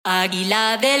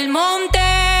Águila del monte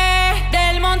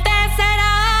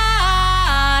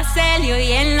será, se le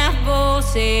oyen las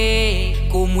voces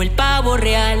como el pavo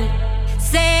real.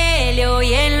 Se le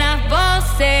oyen las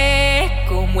voces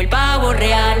como el pavo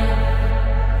real.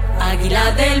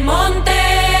 Águila del monte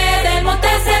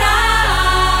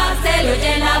será, se le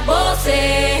oyen las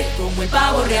voces como el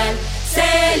pavo real.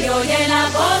 Se le oyen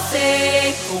las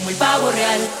voces como el pavo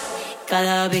real.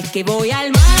 Cada vez que voy al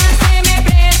mar se me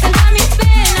presenta mis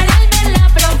penas al ver la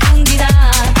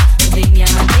profundidad de mi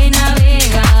amante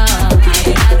navega.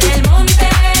 Águila del monte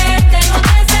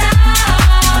será,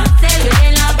 se le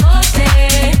oyen las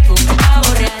voces como el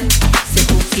pavo real. Se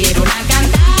pusieron a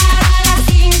cantar a las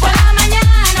 5 de la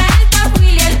mañana el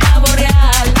papuil y el pavo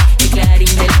real, el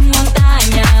clarín de las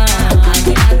montañas.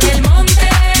 Águila del monte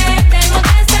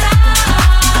será,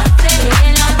 se le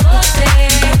oyen las voces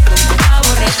como el pavo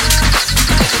real.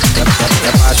 ¿Qué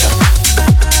pasa?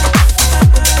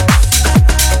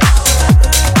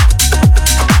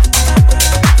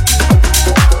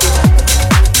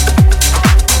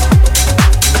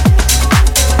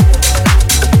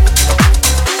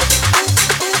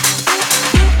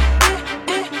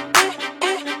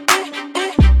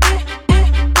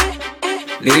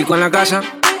 Lirico en la casa.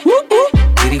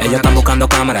 Ellos están buscando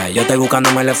cámaras, yo estoy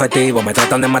buscándome el efectivo. Me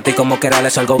tratan de matar como quiera,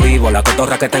 les salgo vivo. La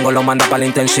cotorra que tengo lo manda para el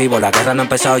intensivo. La guerra no ha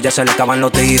empezado y ya se le acaban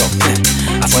los tiros.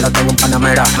 Afuera tengo un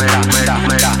panamera.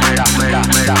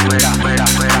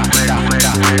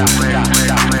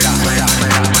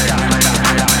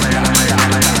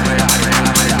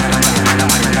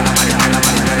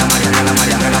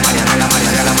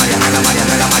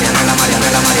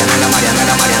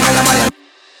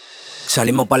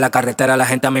 Salimos por la carretera, la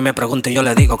gente a mí me pregunta y yo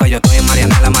le digo que yo estoy en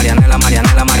Marianela.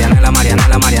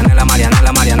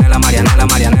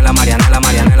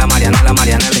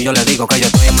 Y yo le digo que yo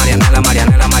estoy en Marianela.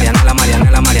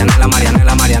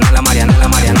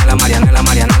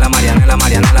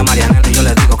 Y yo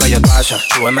le digo que yo pasa,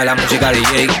 súbeme la música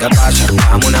DJ, ¿qué pasa?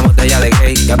 Dame una botella de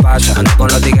gay, ¿qué pasa? Ando con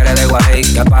los tigres de Guay,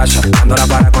 ¿qué pasa? Ando la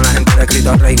para con la gente de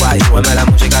escrito Rey Guay. Súbeme la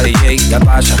música DJ, ¿qué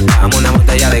pasa? Dame una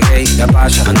botella de gay, ¿qué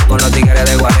pasa? Ando con los tigres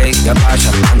de Guay, ¿qué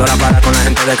pasa? Ando la para con la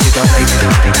gente de escrito Rey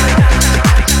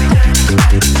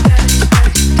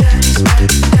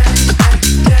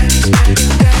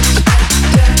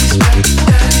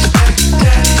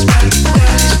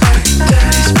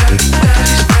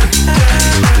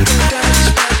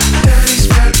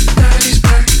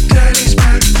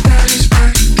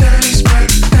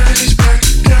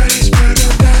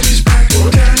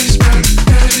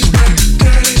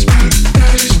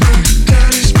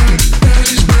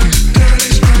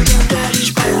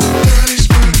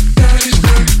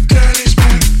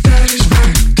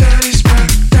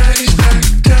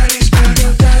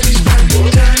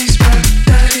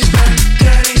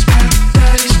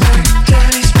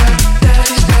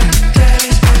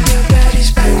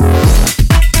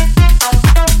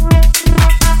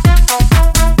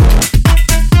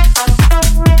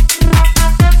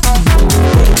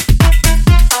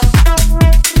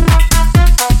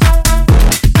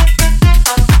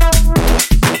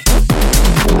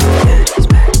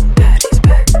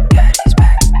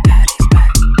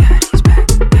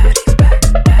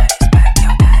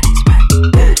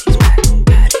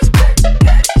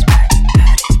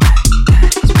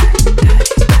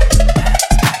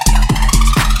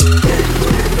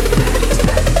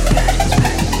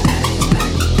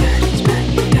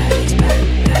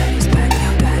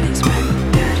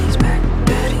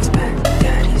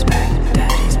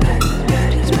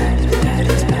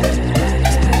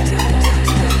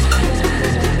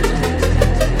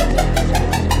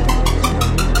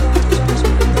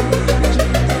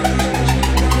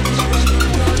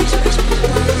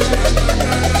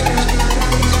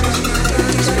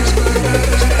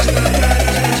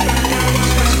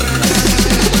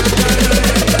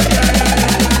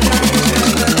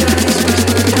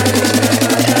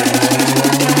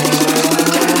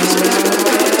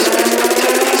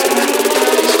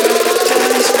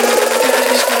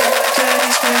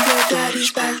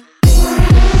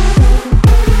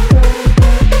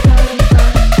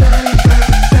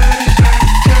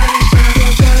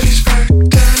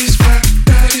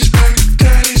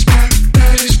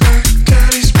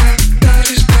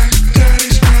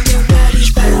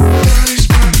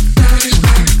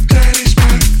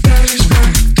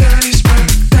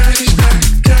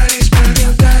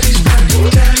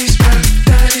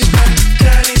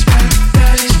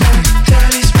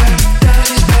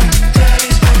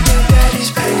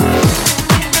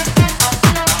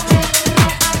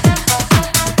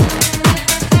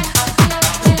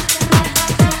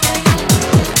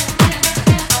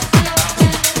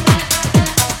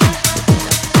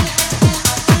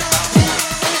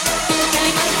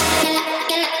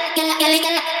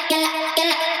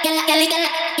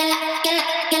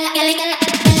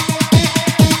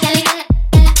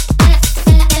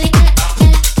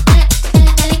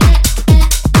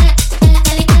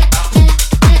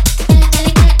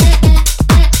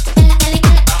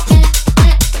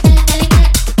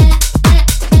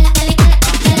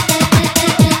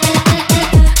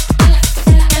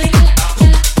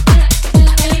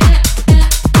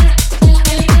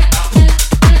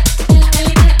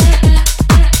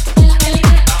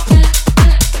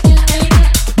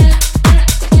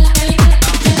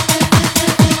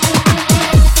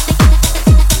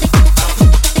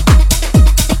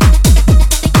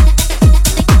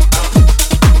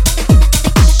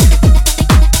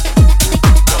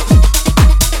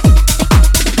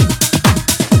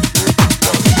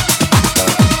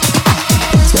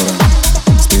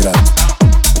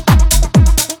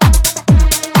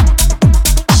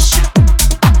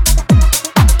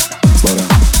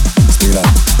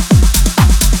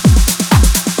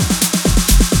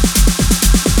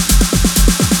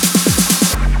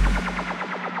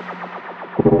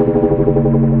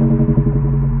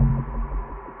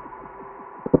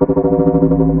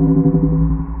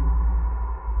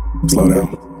Slow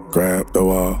down, grab the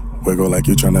wall, wiggle like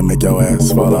you tryna make your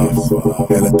ass fall off.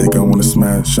 ELEKT, I wanna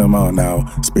smash them all now.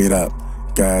 Speed up,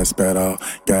 gas pedal,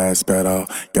 gas pedal,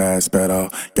 gas pedal,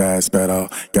 gas pedal,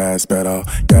 gas pedal,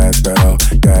 gas pedal,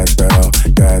 gas pedal,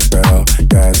 gas pedal,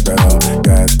 gas pedal,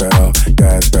 gas pedal,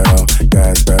 gas pedal,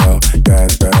 gas pedal,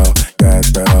 gas pedal,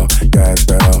 gas pedal, gas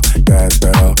pedal, gas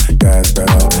pedal, gas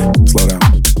pedal. Slow down,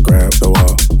 grab the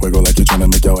wall, wiggle like you tryna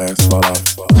make your ass fall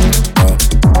off.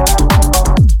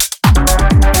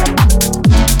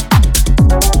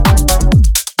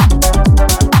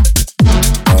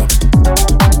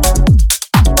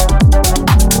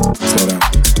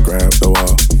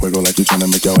 Like you tryna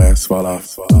make your ass fall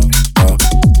off.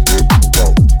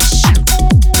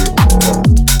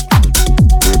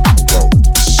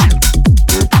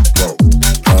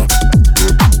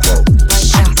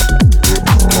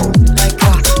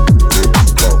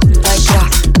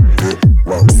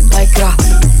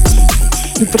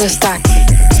 You put a stack.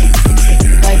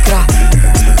 Like that.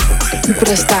 You put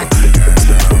a stack.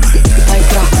 Like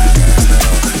that.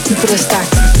 You put a stack.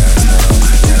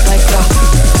 Like that.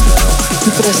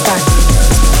 You put a stack.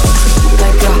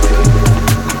 Like that.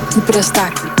 You put a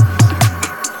stack.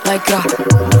 Like that.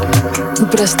 You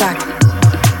put a stack.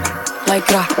 Like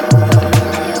that.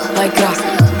 Like that.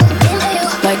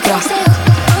 Like that.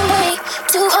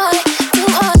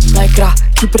 Like that.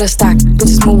 You put a stack.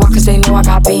 Bitches move out cause they know I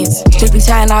got bands. They be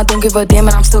chatting, I don't give a damn,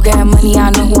 and I'm still getting money, I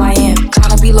know who I am.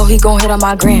 Tryna be low, he gon' hit on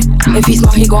my gram. If he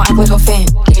smart, he gon' act like a fan.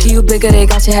 You bigger, they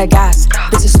got your head gas.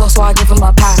 Bitches slow, so I give him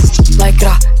a pass. Like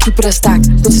that, keep it a stack.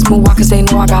 Bitches move out cause they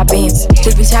know I got bands.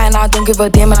 They be chatting, I don't give a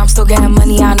damn, and I'm still getting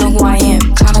money, I know who I am.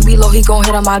 Tryna be low, he gon'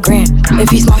 hit on my gram. If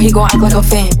he smart, he gon' act like a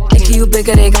fan. You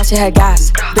bigger, they got your head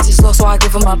gas. Bitches slow, so I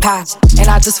give him a pass. And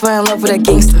I just fell in love with a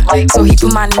gangster, so he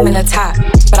put my name in the top.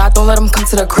 But I don't let him come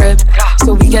to the crib,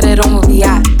 so we get it on where we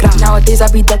at. Nowadays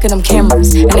I be ducking them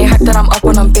cameras, and they hype that I'm up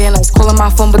on them banners. Calling my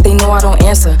phone, but they know I don't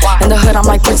answer. In the hood, I'm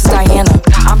like Princess Diana.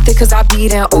 I'm thick cause I be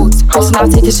eating oats. Bitch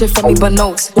not taking shit from me but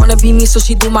notes. Wanna be me, so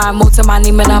she do my emotes and my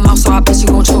name in her mouth, so I bet she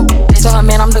gon' choke. Tell her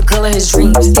man I'm the girl of his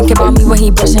dreams. Think about me when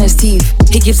he brushing his teeth.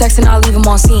 He keeps texting, I leave him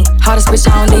on scene. Hottest bitch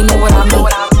out and they know what I mean.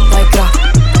 Like that,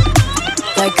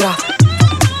 like that,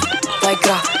 like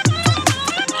that,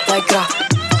 like that,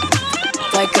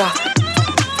 like that,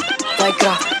 like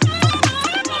that,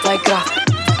 like that,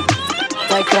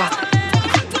 like that,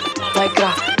 like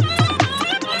that,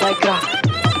 like that,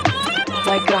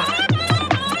 like that,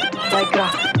 like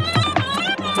that,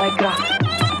 like that,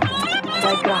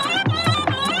 like that,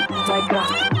 like that,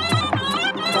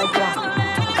 like that,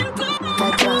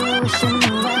 like that.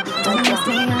 Don't ask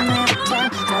me, I'll never tell.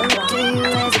 I looked to you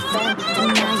as a friend, but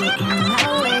now you're in my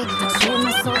way. I trade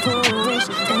my soul for a wish,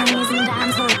 pennies and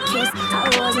dimes for a kiss. I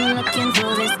wasn't looking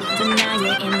for this, but now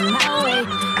you're in my way.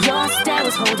 Your stare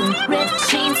was holding, ripped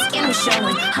jeans, skin was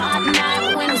showing. Hot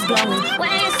night, wind was blowing. Where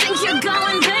you think you're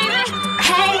going, baby?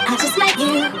 Hey, I just met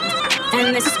you, and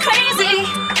this is crazy,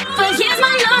 but here's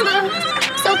my number,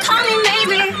 so call me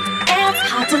maybe. It's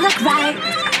hard to look right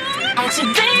at you,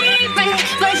 baby,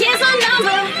 but here's my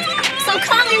number, so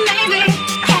call me maybe.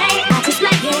 Hey, I just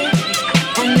met you,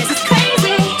 and this is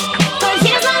crazy, but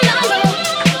here's my number,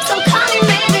 so call me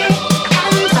maybe.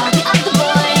 And all the other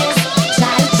boys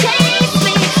try to chase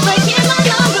me, but here's my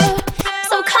number,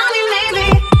 so call me maybe.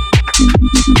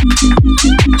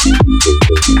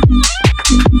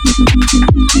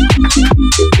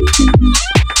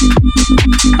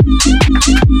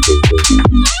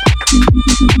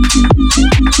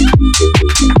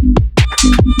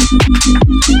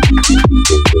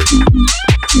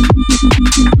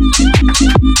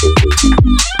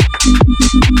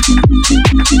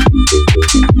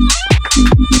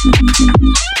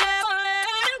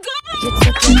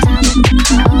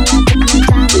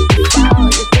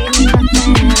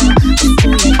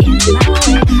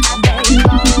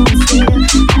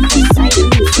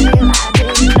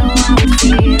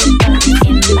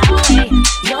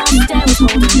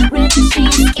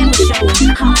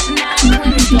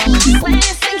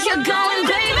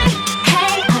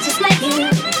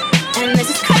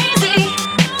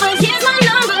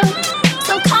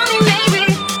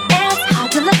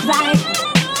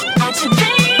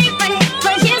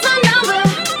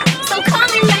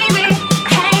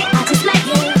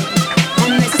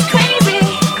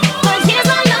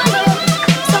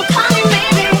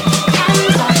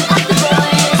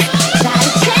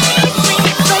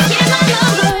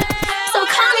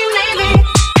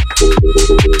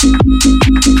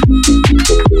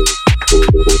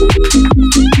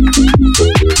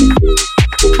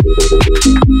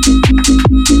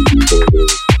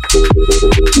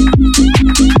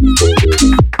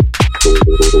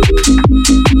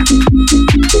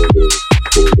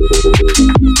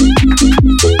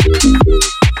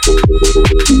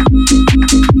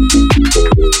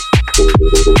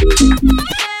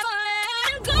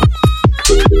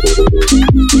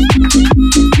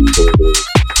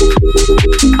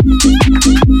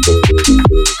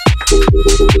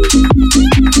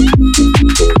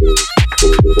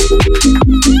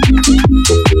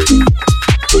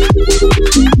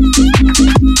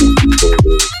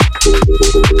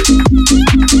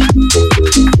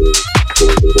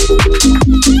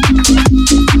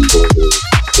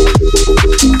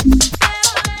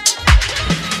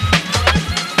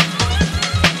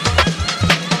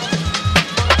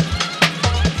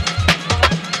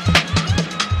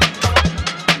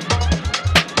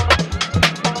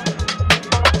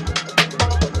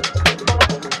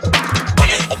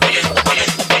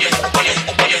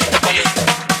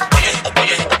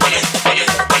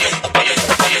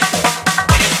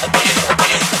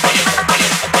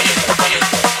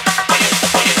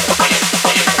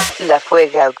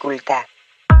 Fuega Oculta.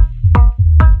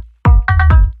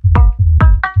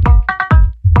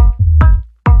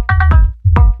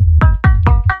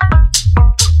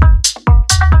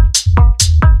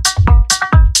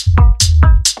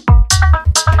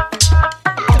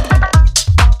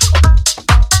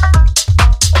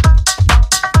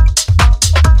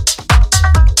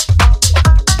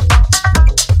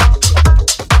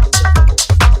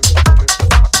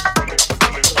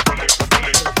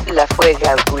 La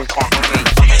Fuega Oculta.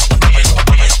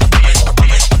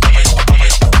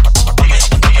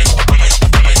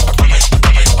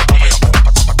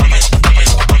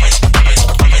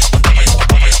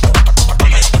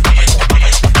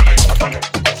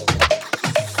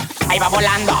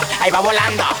 Ahí va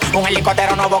volando, un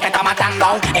helicóptero nuevo que está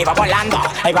matando. Ahí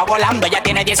va volando, ya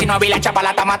tiene 19 y la chapa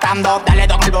la está matando. Dale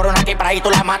don al borón aquí para ahí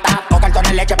tú la matas. O cartón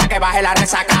en leche para que baje la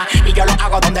resaca. Y yo lo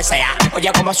hago donde sea.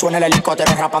 Oye cómo suena el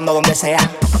helicóptero rapando donde sea.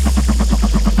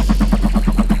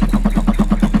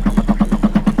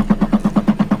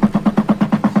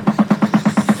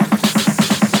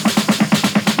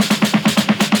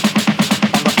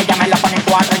 Cuando ella me la pone en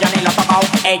 4 yo ni lo toco.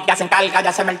 Ella se encarga de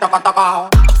hacerme el toco.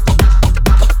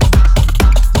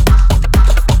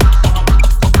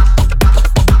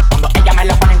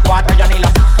 Yo ni lo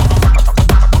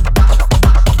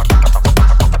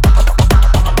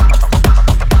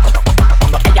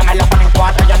cuando ella me lo pone en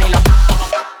 4 yo ni lo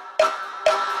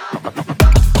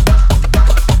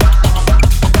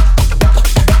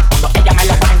cuando ella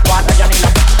me lo pone en 4 yo ni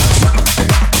lo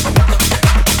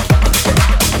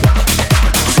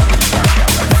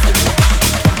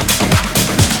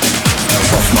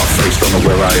Off my face, don't know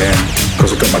where I am,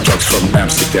 cause I got my drugs from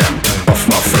Amsterdam. Off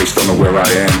my face, don't know where I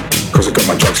am, cause I got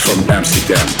my drugs from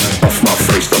Amsterdam. Off my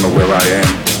face, don't know where I am,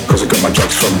 cause I got my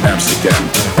drugs from Amsterdam.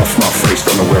 Off my face,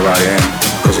 don't know where I am,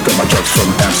 cause I got my drugs from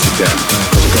Amsterdam.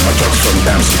 Cause I got my drugs from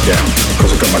Amsterdam.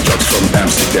 Cause I got my drugs from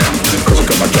Amsterdam. Cause I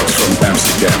got my drugs from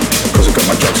Amsterdam. Cause I got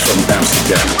my drugs from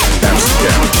Amsterdam.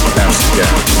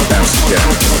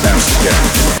 Amsterdam.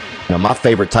 Now my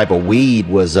favorite type of weed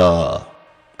was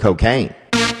cocaine.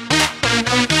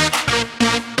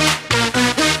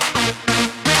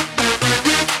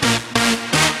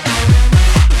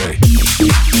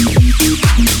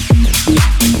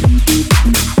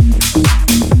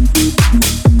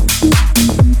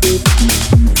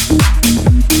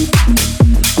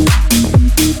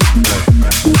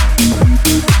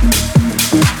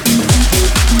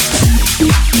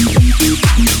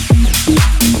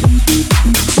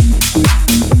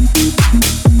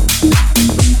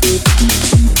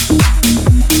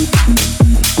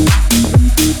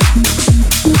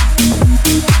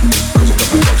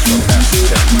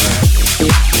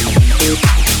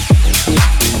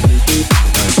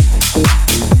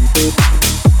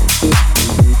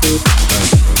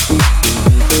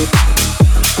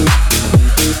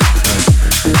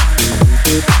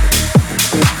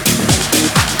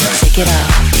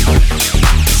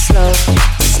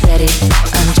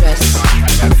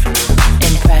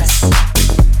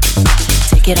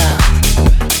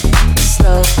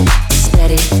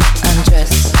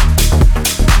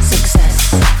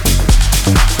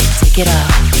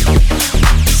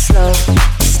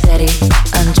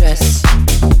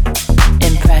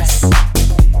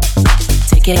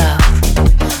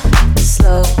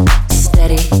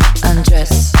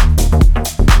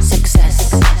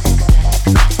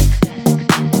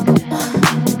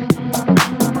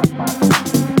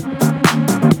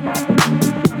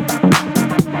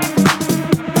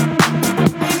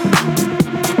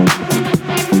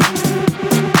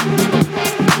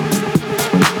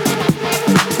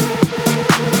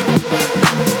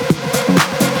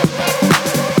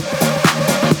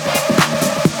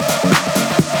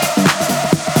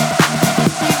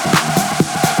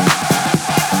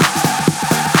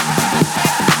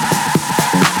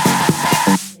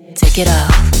 Take it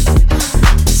off,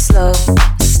 slow,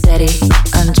 steady,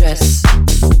 undress,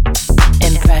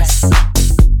 impress.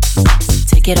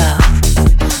 Take it off,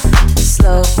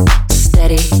 slow,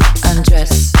 steady,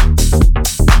 undress,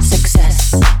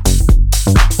 success.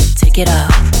 Take it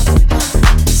off,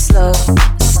 slow,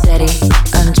 steady,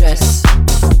 undress,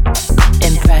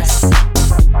 impress.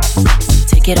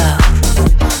 Take it off,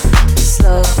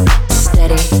 slow,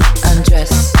 steady,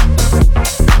 undress,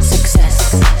 success.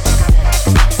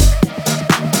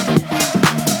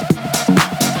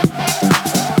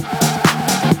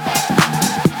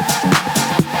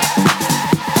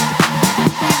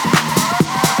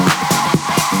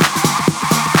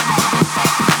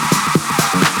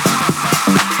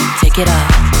 Take it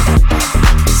off,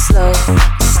 slow,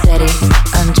 steady,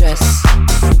 undress,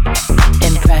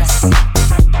 impress.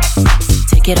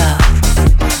 Take it off,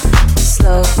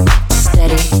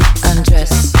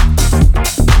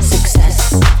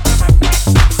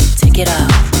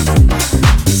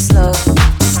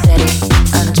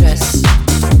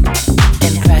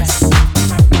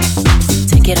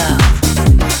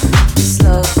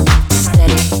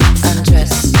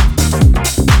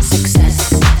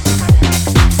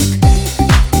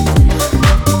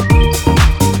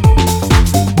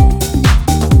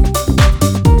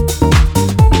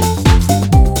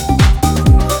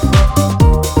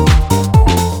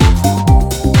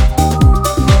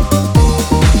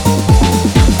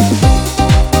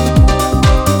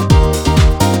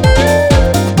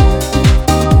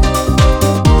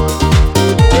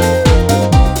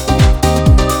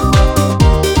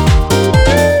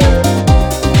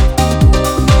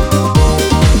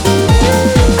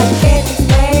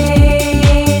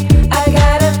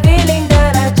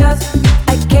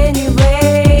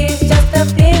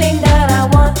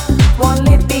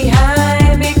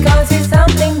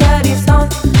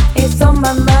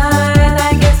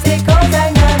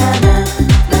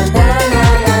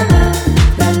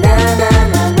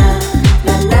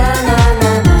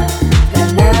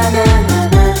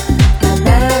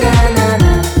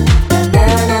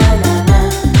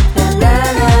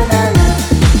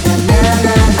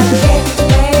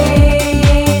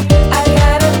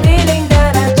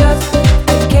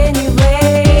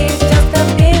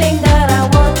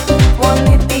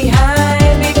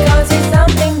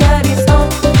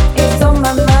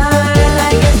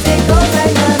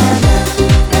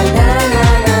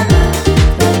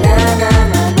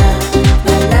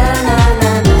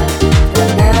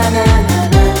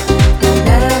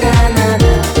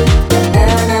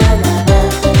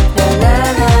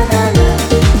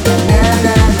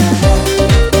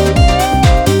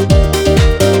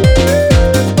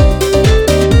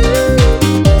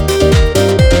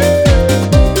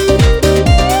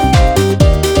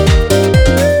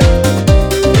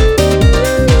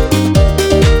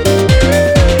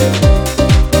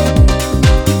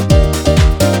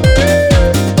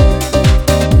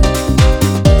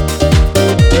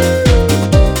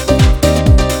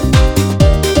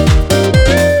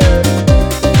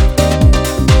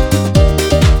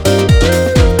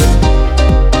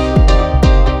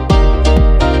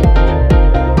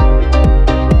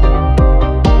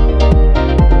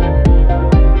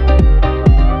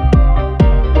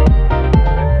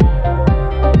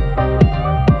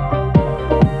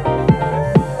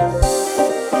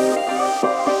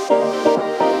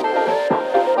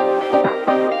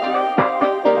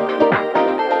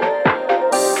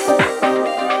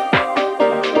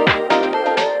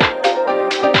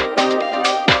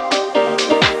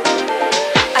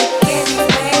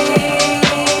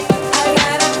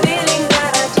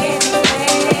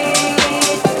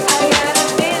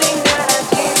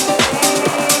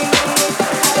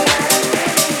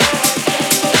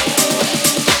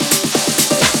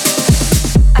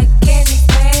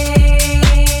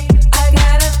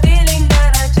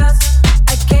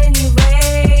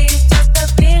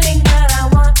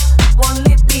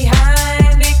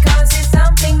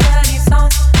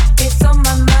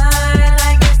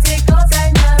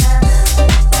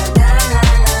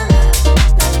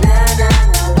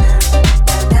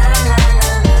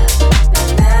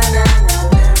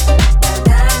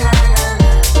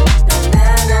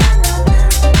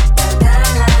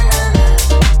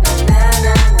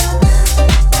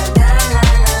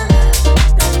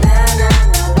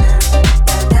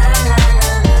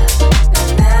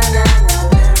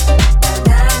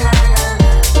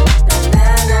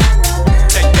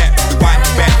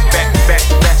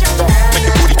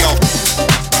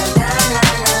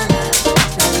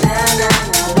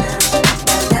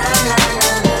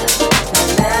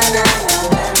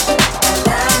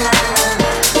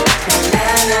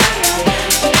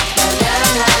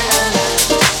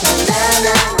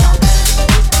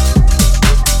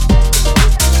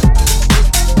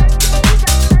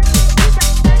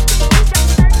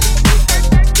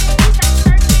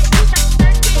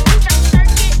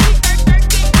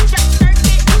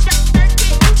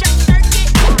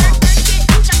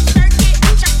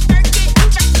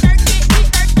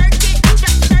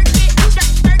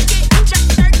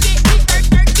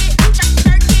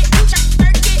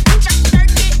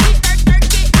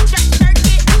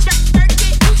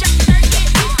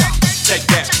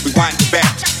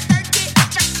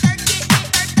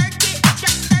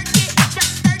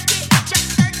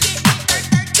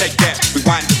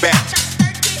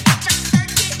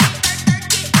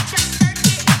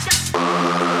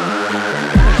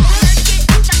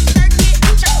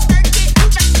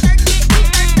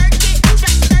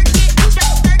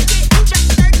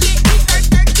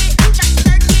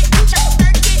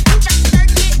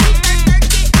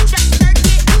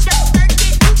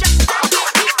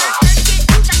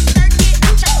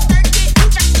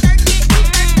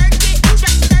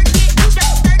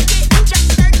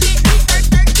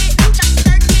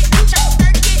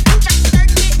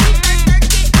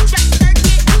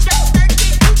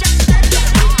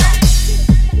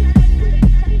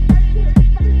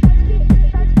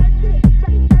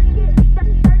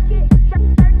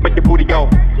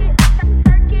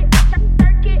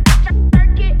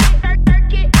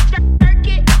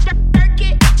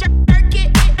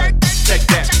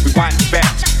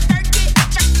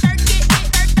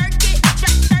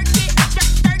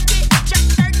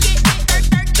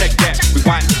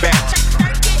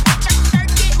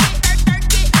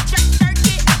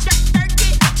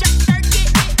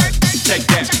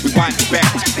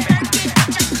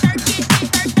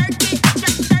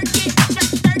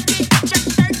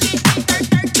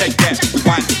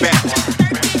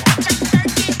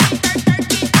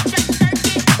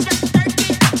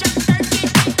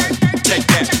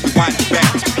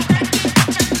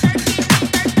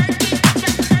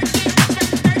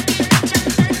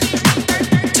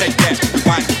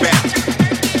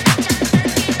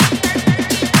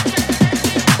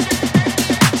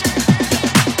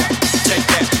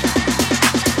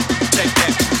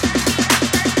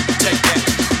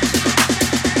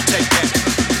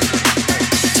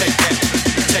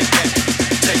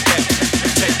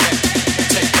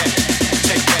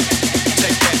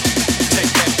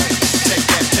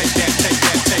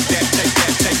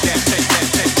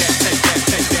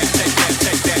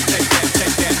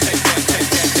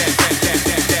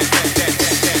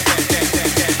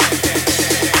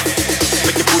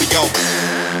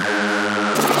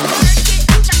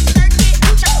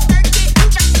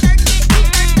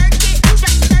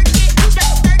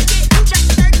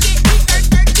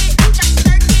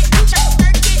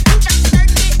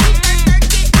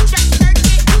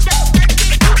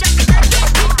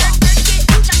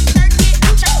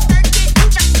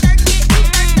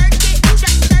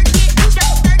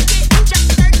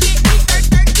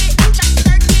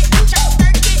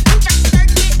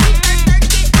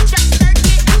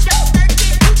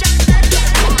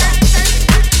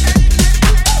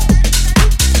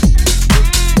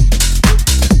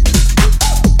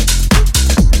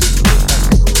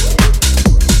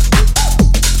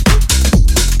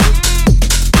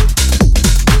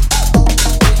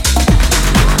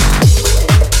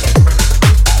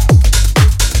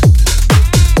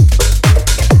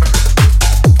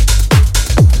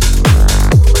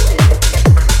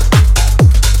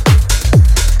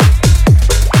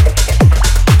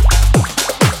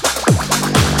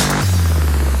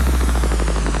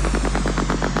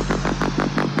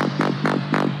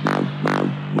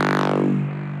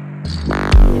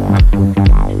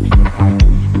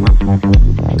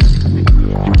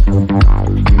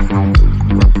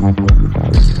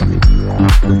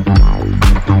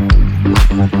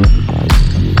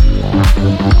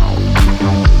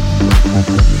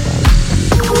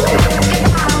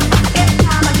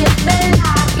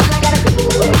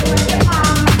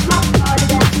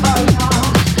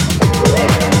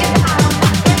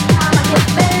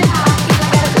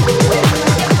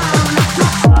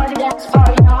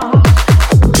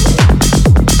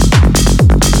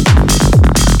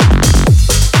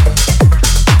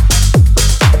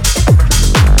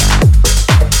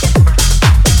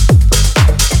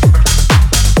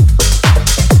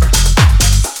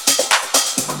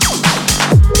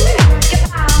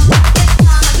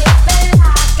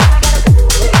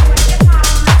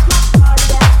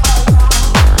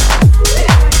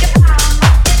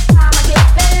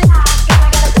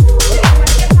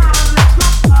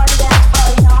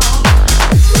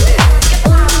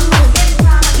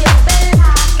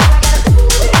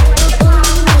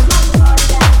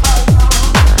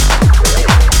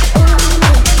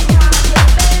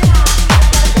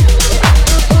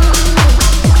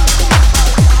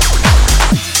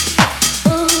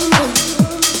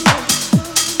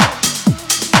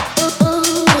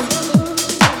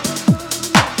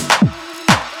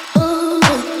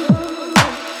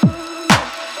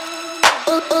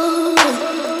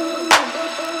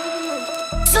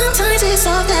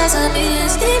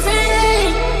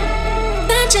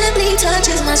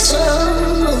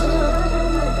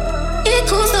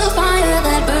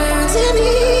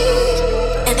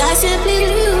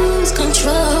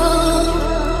 Control.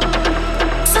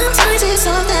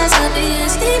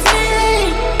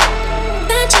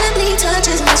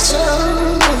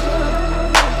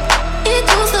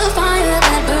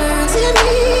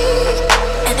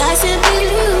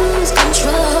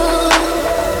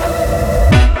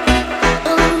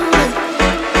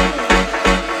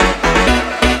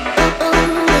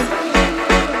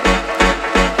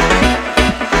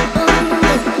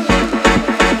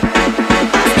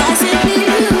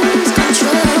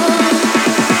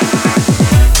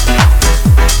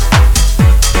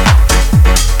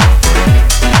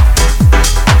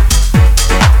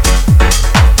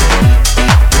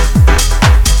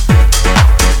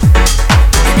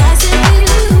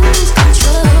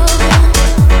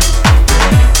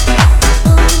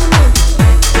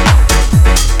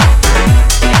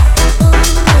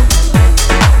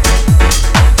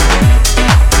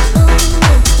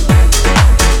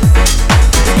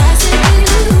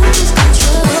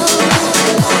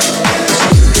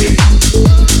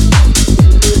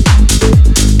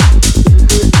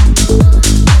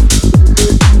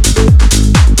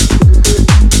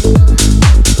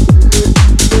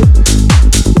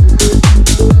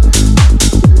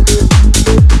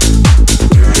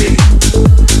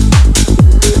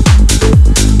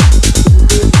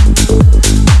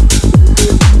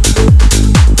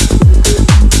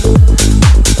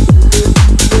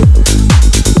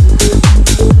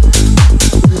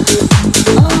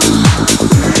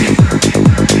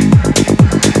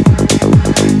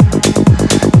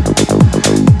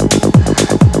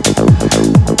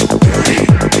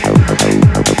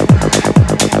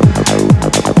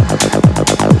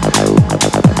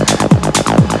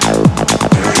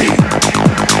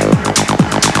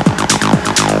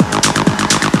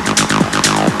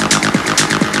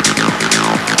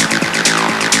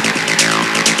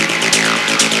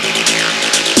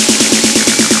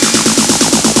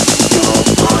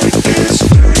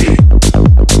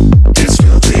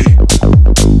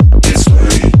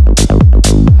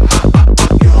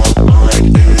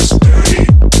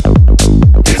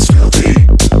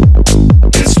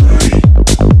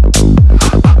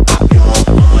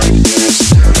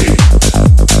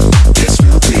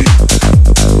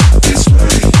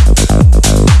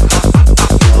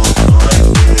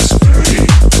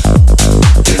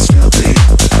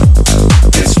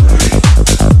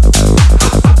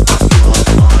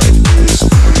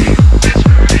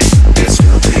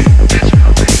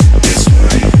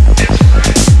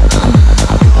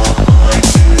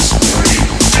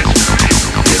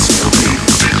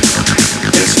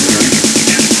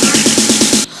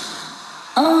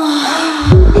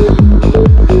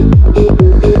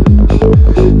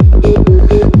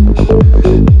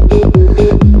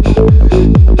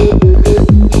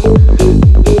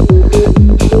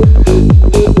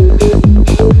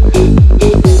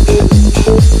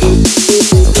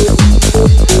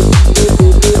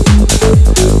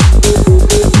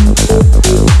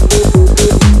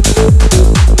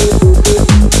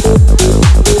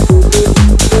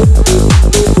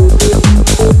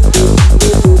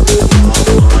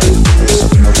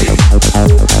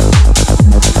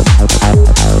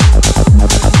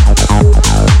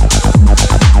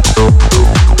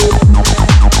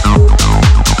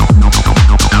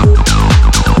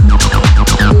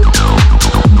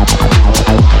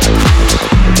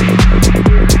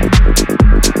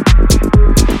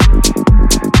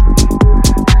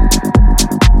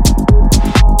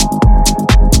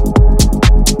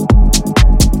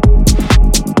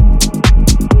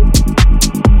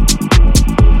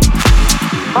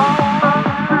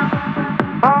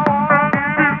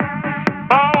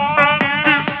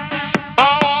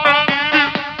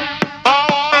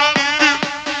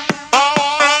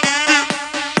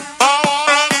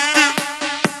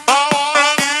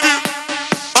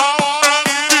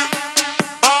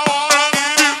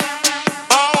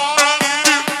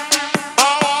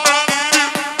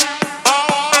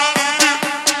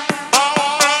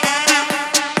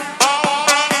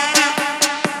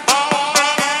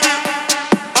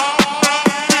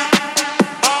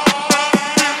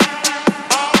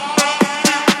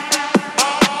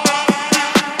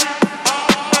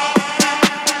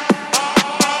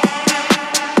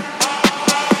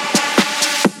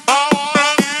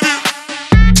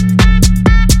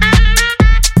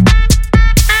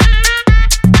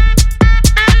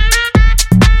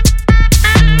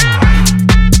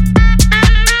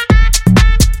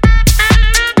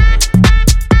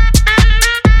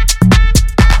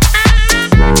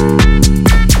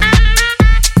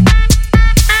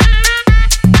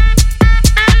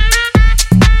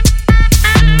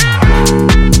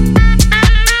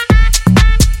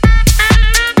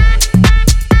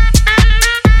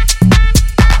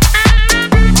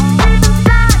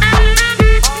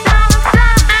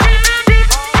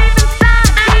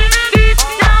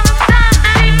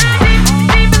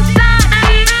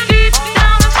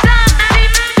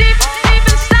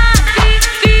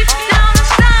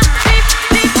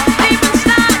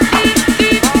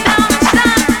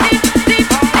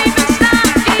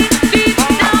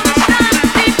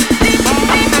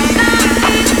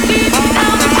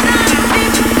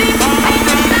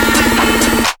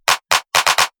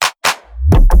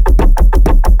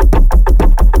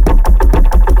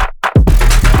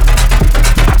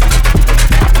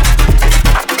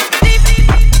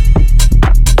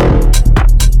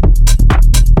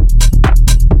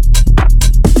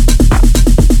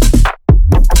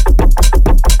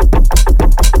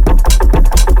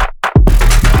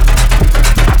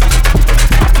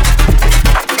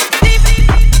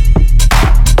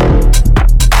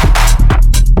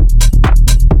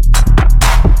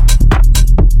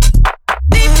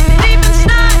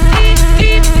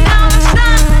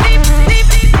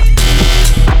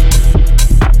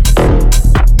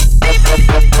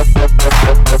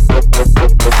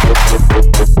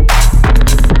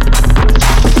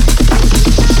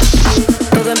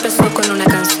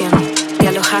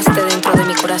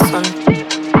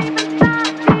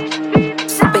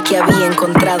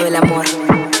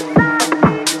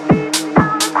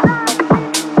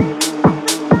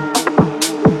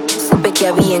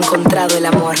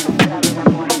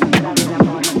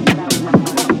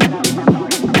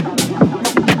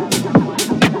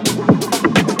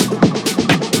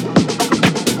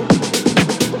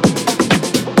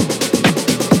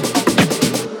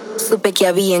 que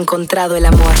había encontrado el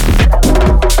amor.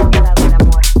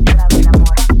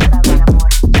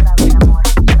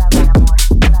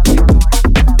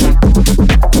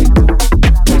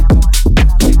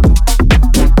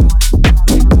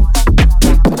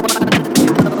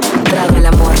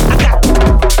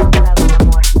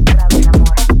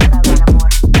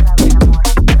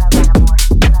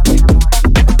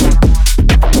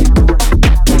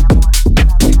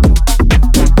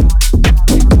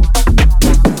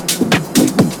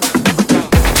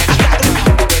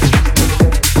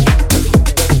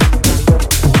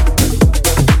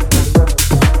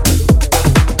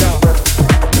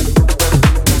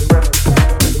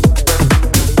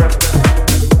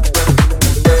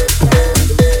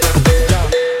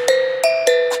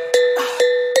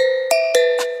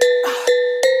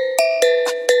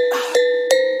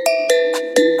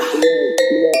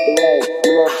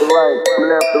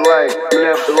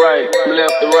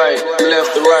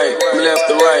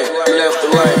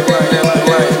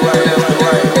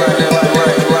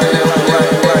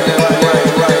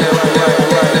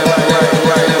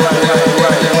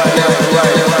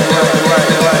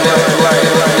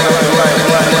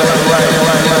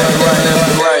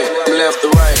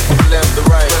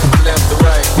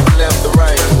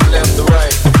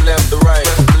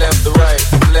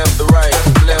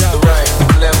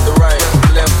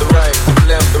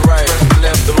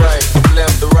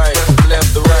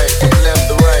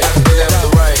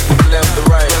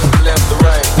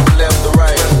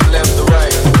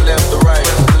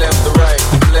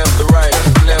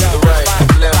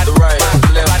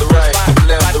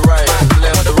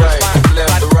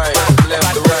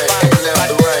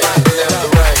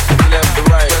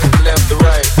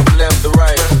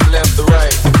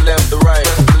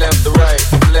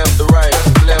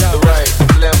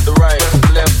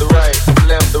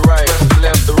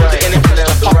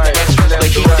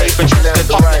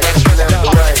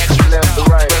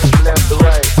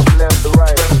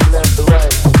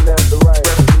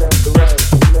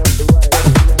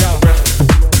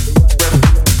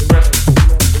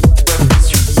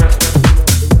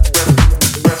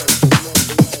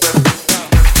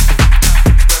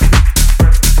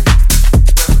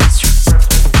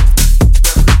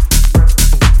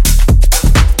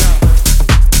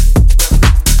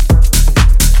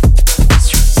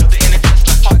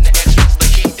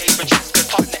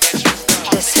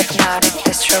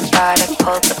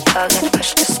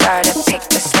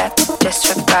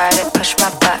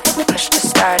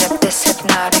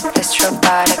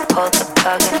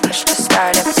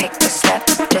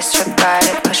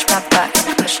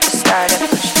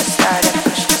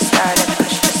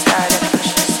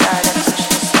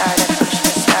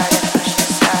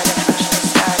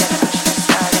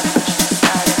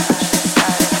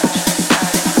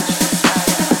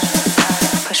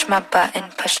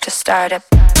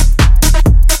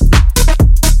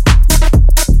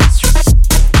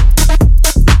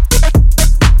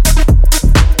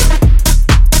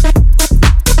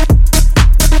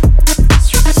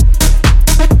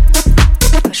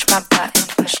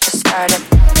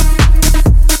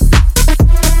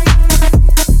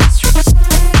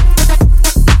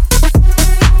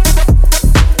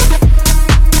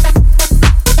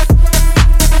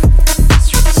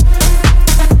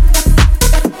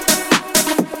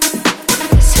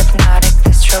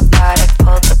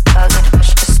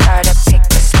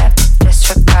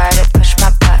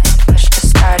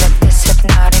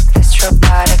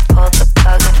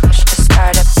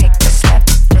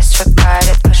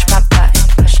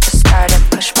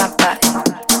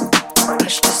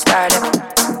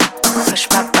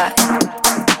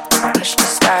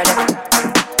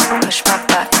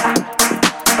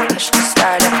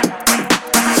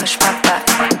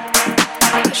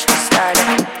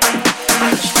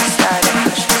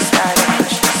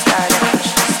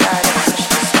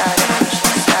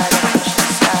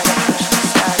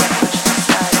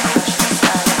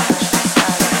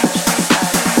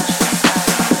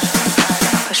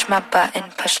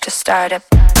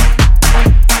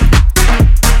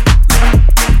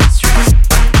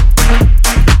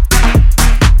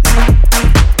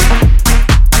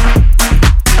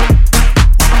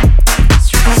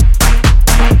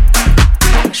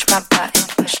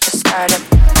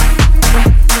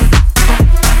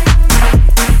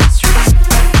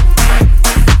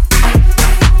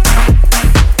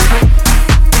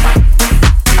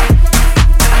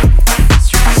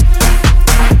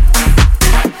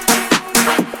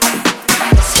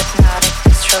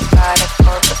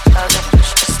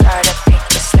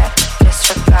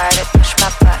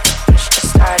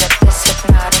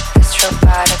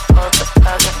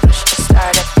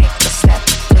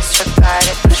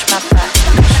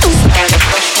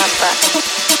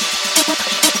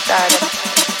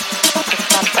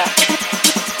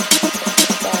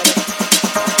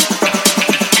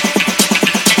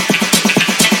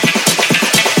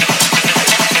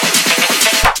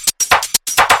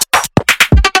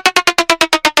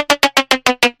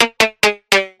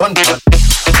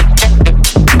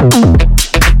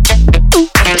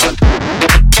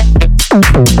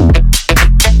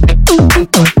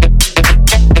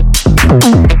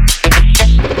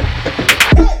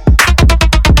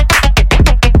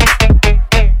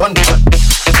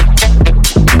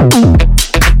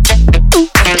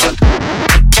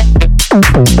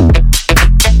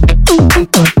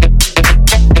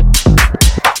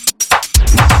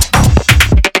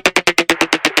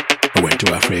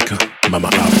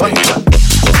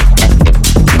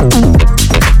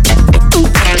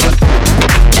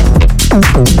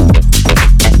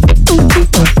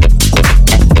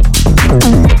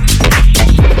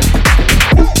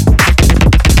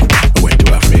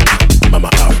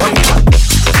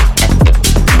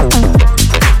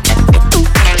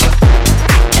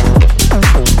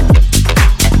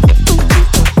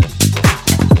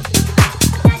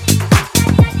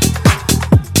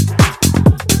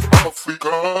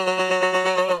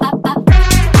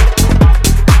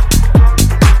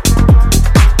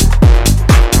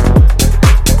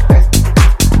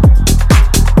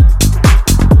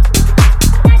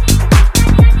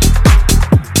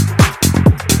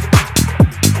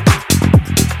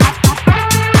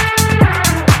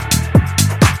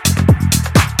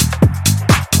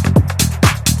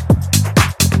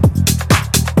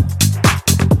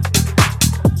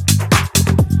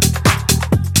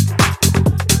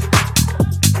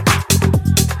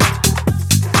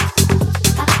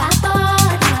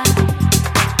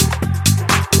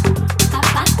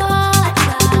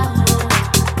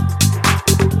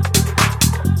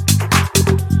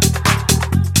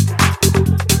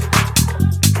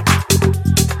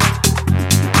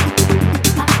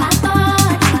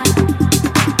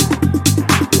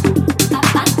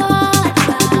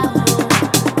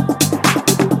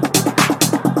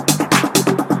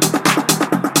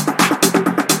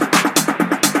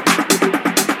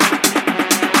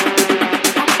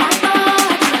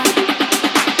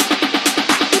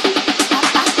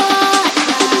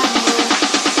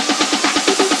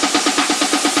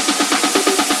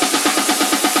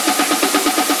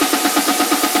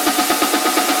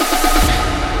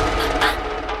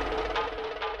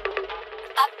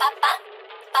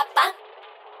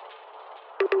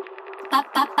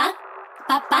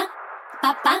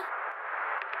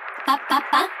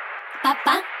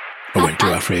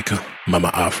 Africa,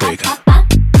 Mama Africa.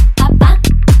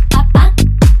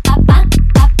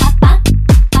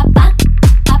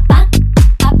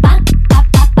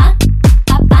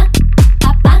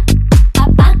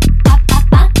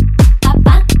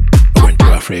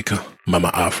 Africa,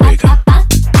 Mama Africa.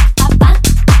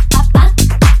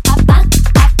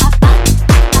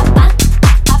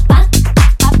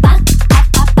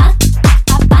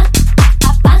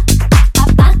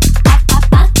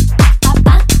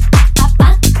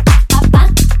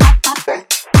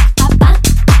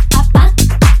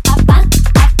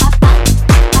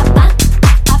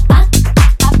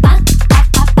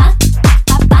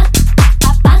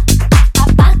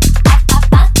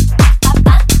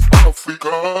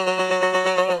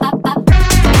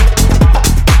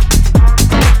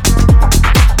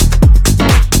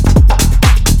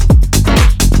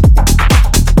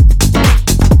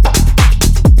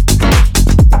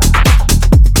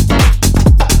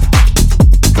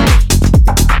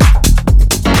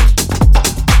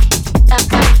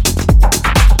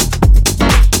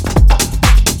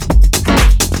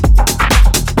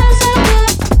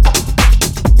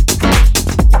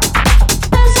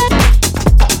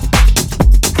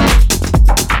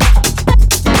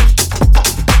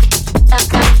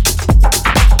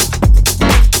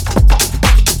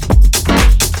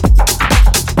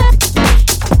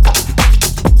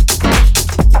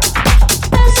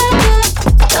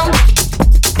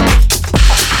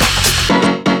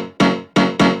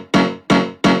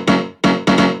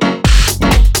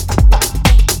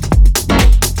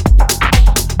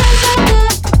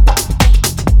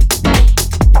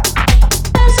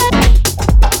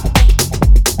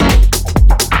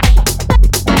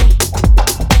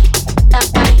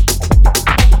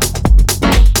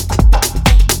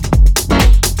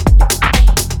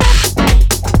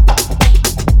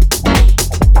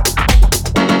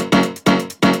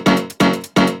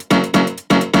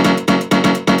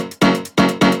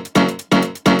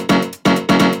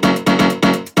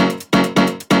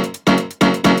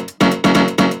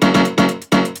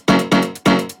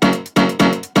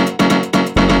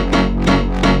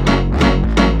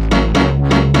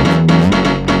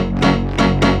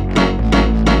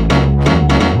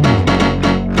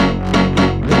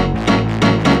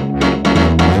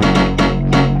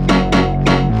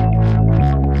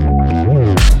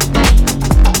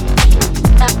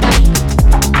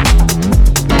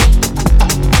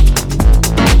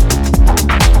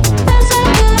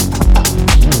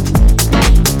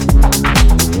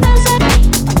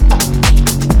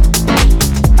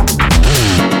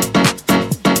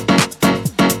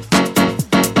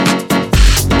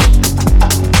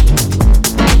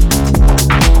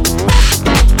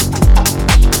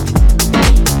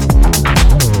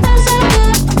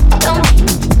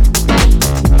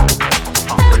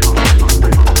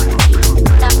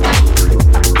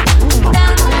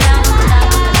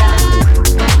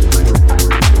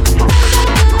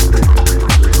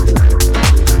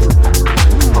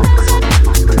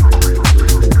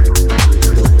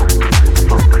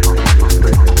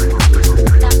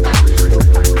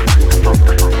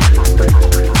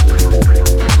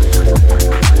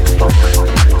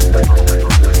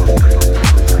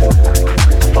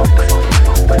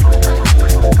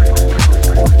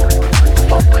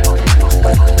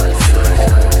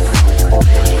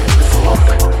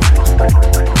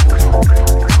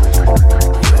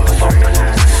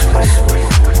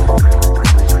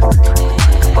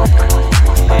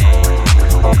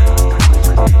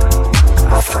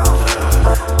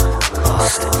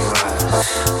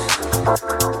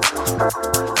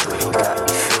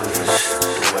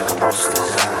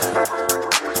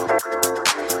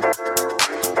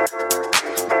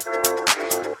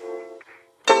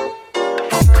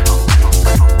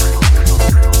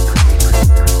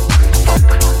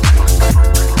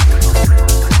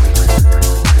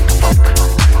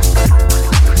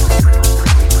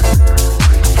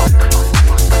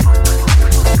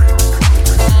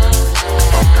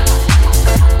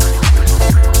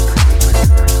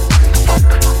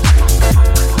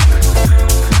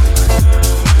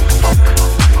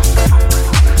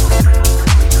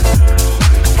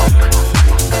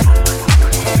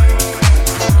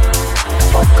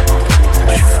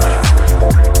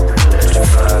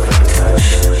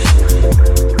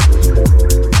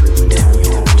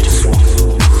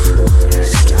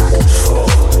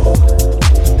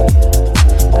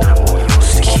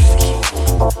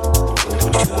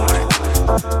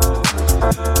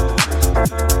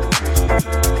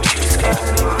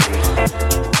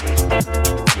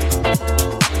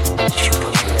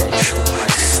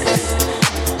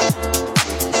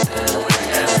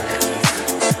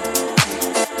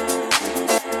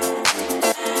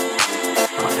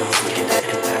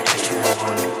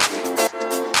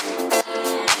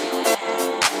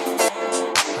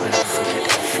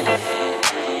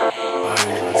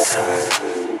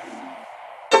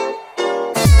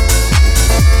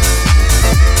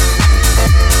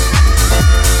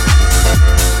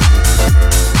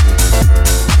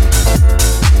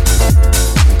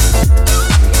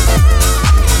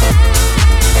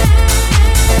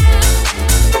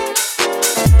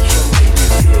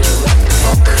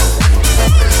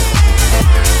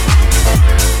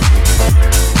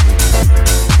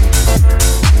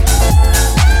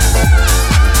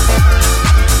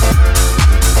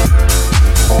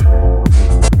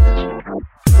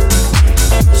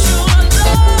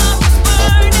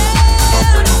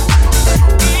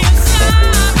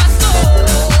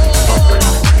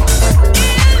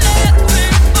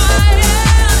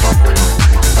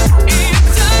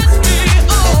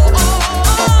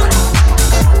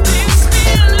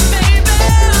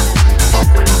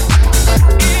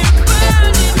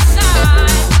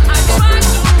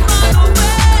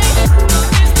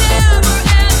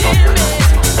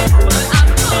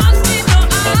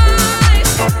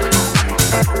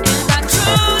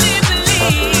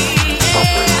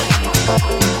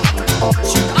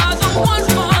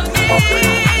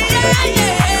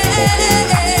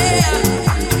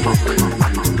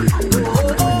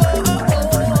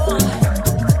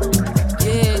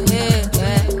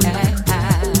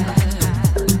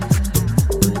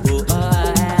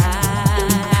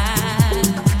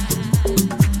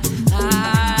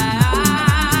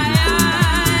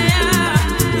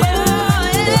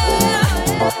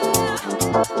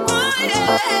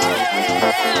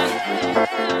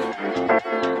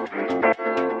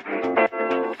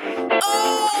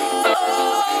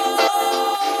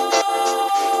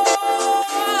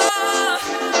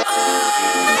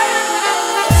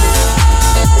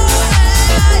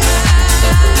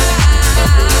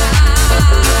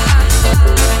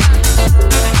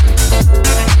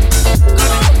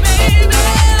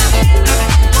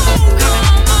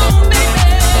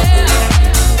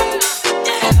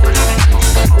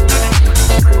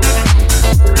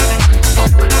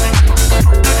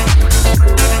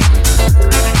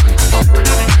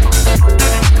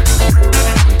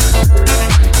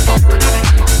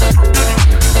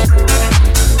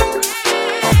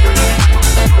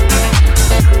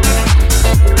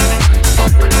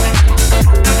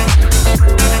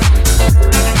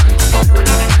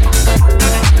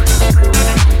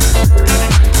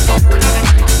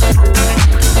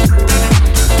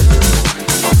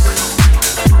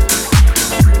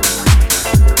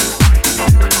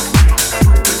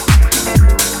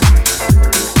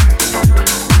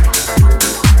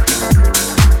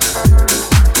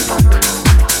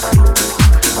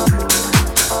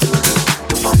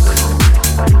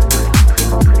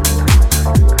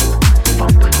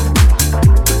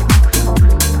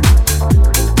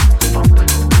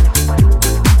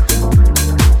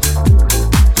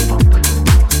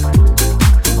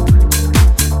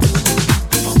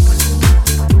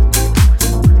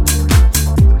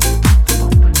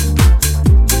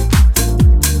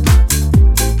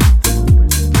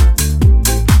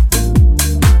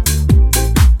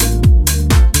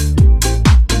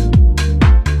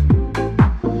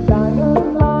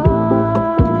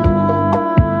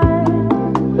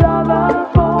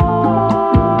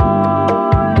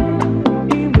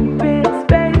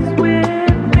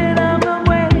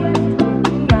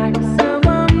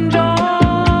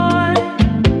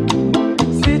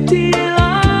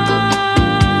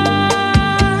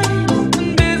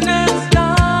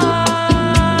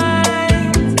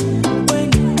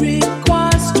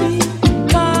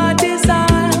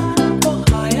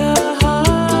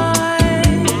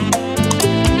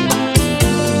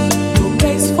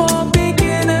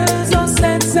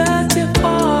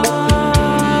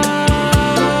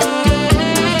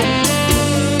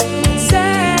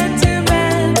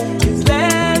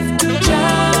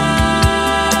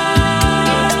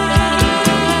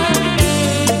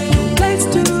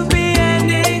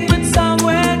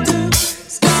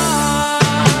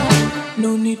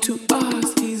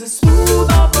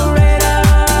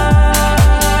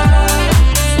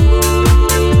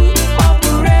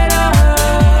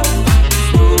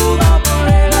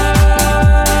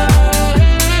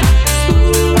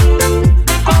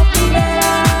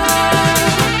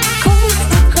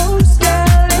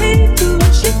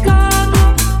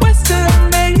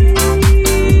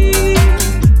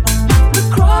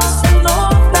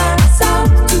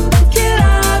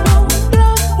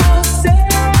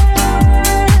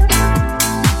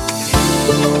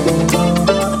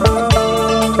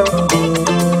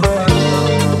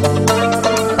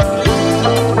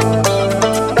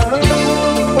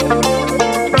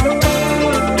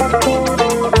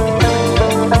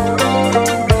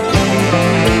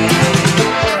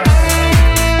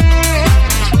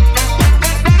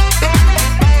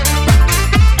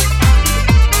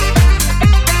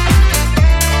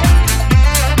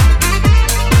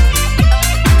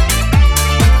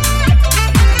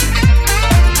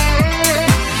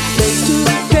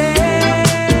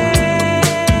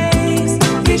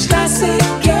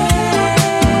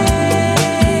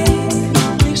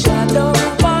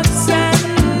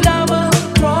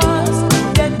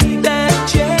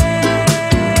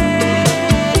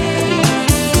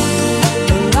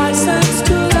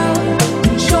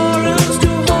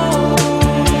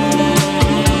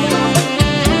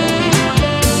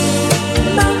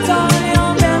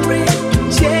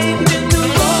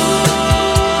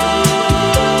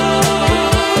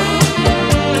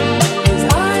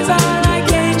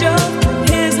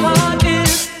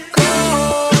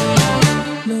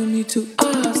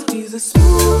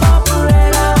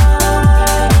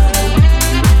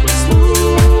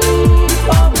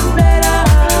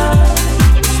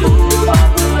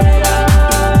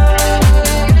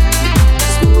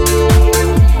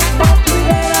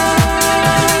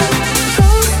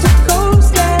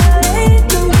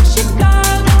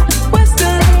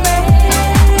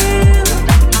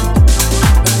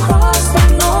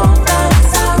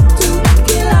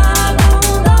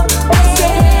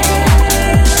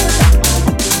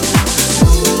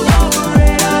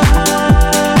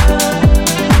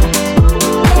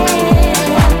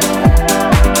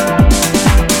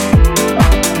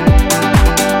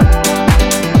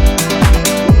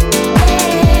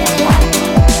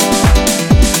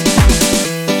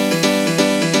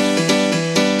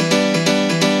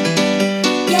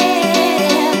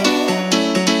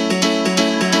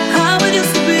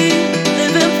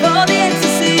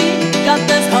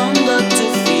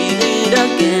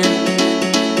 again.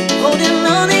 Holding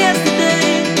on to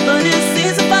yesterday, but it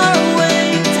seems so far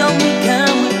away. Tell me, can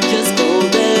we just go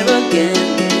there again?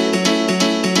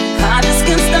 I just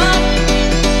can't stop.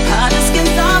 I just can't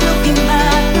stop looking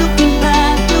back, looking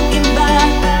back, looking back.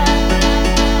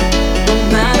 No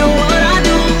matter what I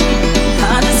do,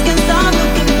 I just can't stop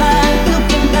looking back,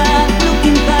 looking back,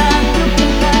 looking back,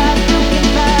 looking back, looking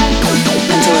back.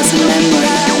 Until it's a memory.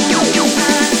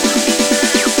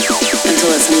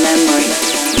 Until it's a memory.